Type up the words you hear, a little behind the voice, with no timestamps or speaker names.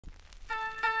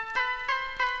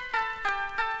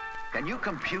Can you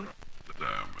compute?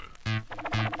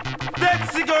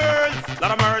 Sexy girls,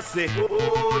 lot of mercy.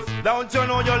 Don't you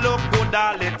know you look good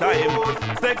all the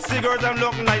time? Sexy girls them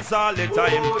look nice all the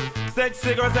time.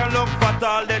 Sexy girls them look fat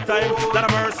all the time. Lot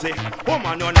of mercy.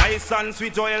 Woman, you're nice and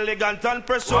sweet, you're elegant and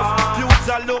precious.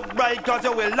 Future look bright cause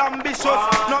you're well ambitious.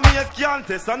 No mate can't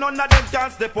test and none of them can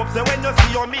step up. So when you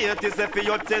see your mate, it's for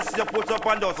your test, you put up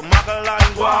and just muggle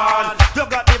and go on. You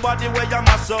got the body where you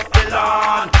mash up the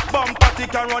land. Bumper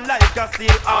tick and run like a steel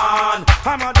on.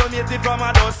 I'm a donated from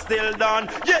a dust still done.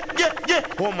 Yeah, yeah, yeah.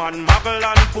 Woman, muggle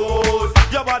and pose.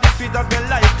 Your body sweet as smell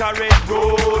like a red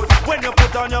rose. When you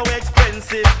put on your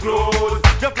expensive clothes,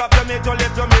 you flap your mate, you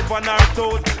left your mate on her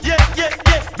toes. Yeah, yeah,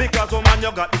 yeah. Because woman,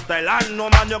 you got the style and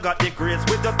woman, you got the grace.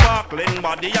 With your sparkling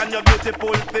body and your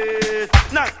beautiful face.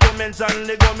 Not to mention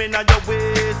the gum in your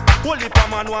waist. Holy for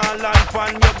man, one land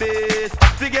on your base.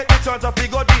 Forget the chance of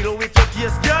go deal with your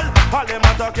case, girl. All them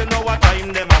a talk, you know what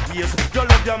time them a face. You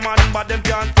love your man, but them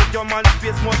can't take your man's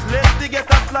space. Much less to get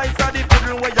a slice of the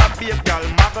pudding where you bake, girl.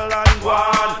 Muggle and go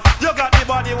on. You got the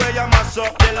body where you mash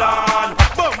up the land.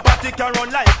 Bumper tick and run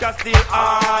like a steel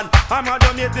on. I'm a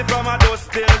donated from a dust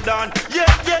still done. Yeah,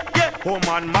 yeah, yeah.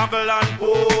 Woman, muggle and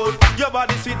pose. Your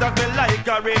body sweet as smell like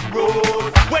a red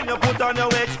rose. When you put on your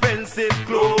expensive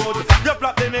clothes, you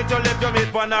flap them make you left your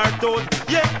mate on her toes.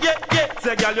 Yeah, yeah, yeah.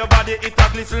 Say girl, your body it a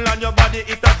glisten and your body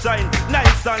it a shine.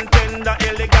 Nice and tender,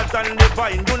 elegant and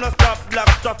divine. Do not stop black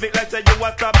traffic like say you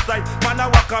a stop sign. Man a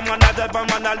walk a man a drive a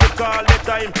man a look all the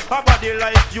time. A body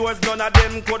like yours none of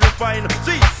them couldn't find.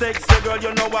 Sweet sexy girl,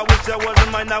 you know I wish I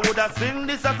wasn't mine. I would have sing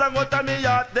this as I go to me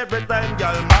heart every time.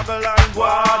 Girl, muggle and go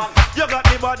on. You got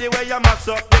the body where you mash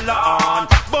up the lawn.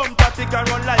 Bumper tick and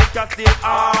run like a steel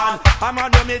on. I'm a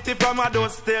donated from a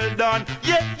dust still done.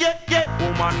 Yeah, yeah, yeah.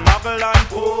 Woman, muggle and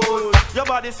pose. Your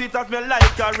body sweet as smell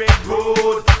like a red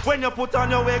rose. When you put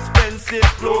on your expensive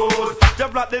clothes, you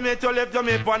flap them mate, you left your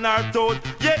mate on her toes.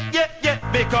 Yeah, yeah, yeah.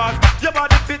 Because your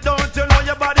body fit, don't you know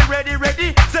your body ready,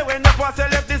 ready. Say when the pass you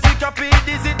left the Zicka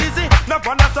dizzy, dizzy. No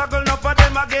for the struggle, no for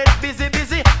them I get busy,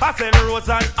 busy. I sell rose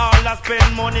and all I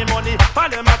spend money, money. All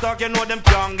them I talk, you know them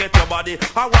can't get your body.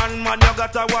 A one man, you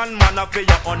got a one man up for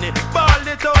your honey. Ball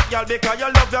it out, girl, because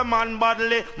you love your man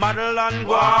badly. Model and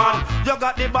go on. You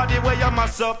got the body where you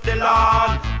mash up the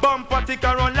lawn. Bumper tick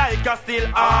and run like a steel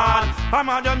on. I'm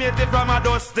a donated from a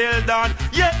dust still done.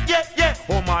 Yeah, yeah, yeah.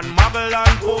 Woman, muggle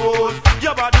and pose.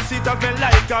 Your body sweet as smell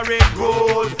like a red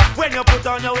rose. When you put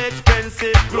on your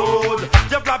expensive clothes,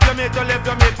 you flap your mate, you left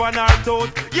your mate on her toes.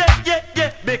 Yeah, yeah,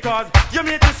 yeah. Because you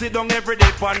mate to sit down every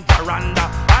day on veranda.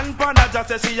 And panda just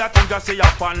say she a think that she a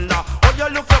panda. Oh,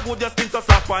 you look so good, your skin so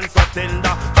soft and so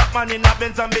tender. Top man in a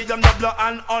Benz and medium double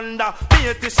and under.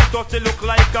 Beauty she touch, she look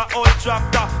like a old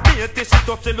tractor. Beauty she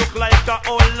touch, she look like a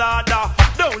old ladder.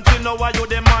 Don't you know why you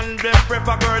the man them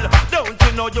prefer, girl? Don't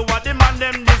you know you are the man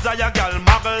them desire, girl?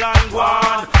 Muggle and go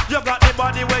on. You got the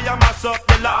body where you mash up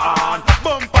the lawn.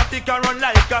 Bumper tick and run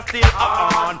like a steel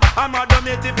on. I'm a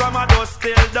donated from a dust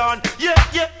still done. Yeah,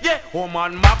 yeah, yeah.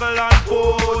 Woman, muggle and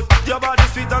pose. Your body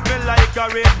sweet as smell like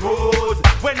a red rose.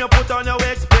 When you put on your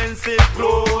expensive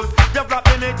clothes, you flap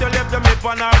the mate, you left your mate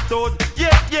on her toes.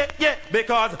 Yeah, yeah, yeah.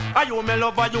 Because are you me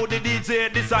love, are you the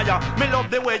DJ desire? Me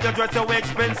love the way you dress your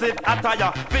expensive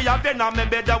attire. For your venom, me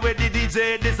better with the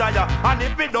DJ desire. And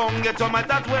if we don't get your might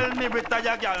as well me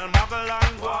retire, girl, muggle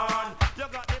and go on.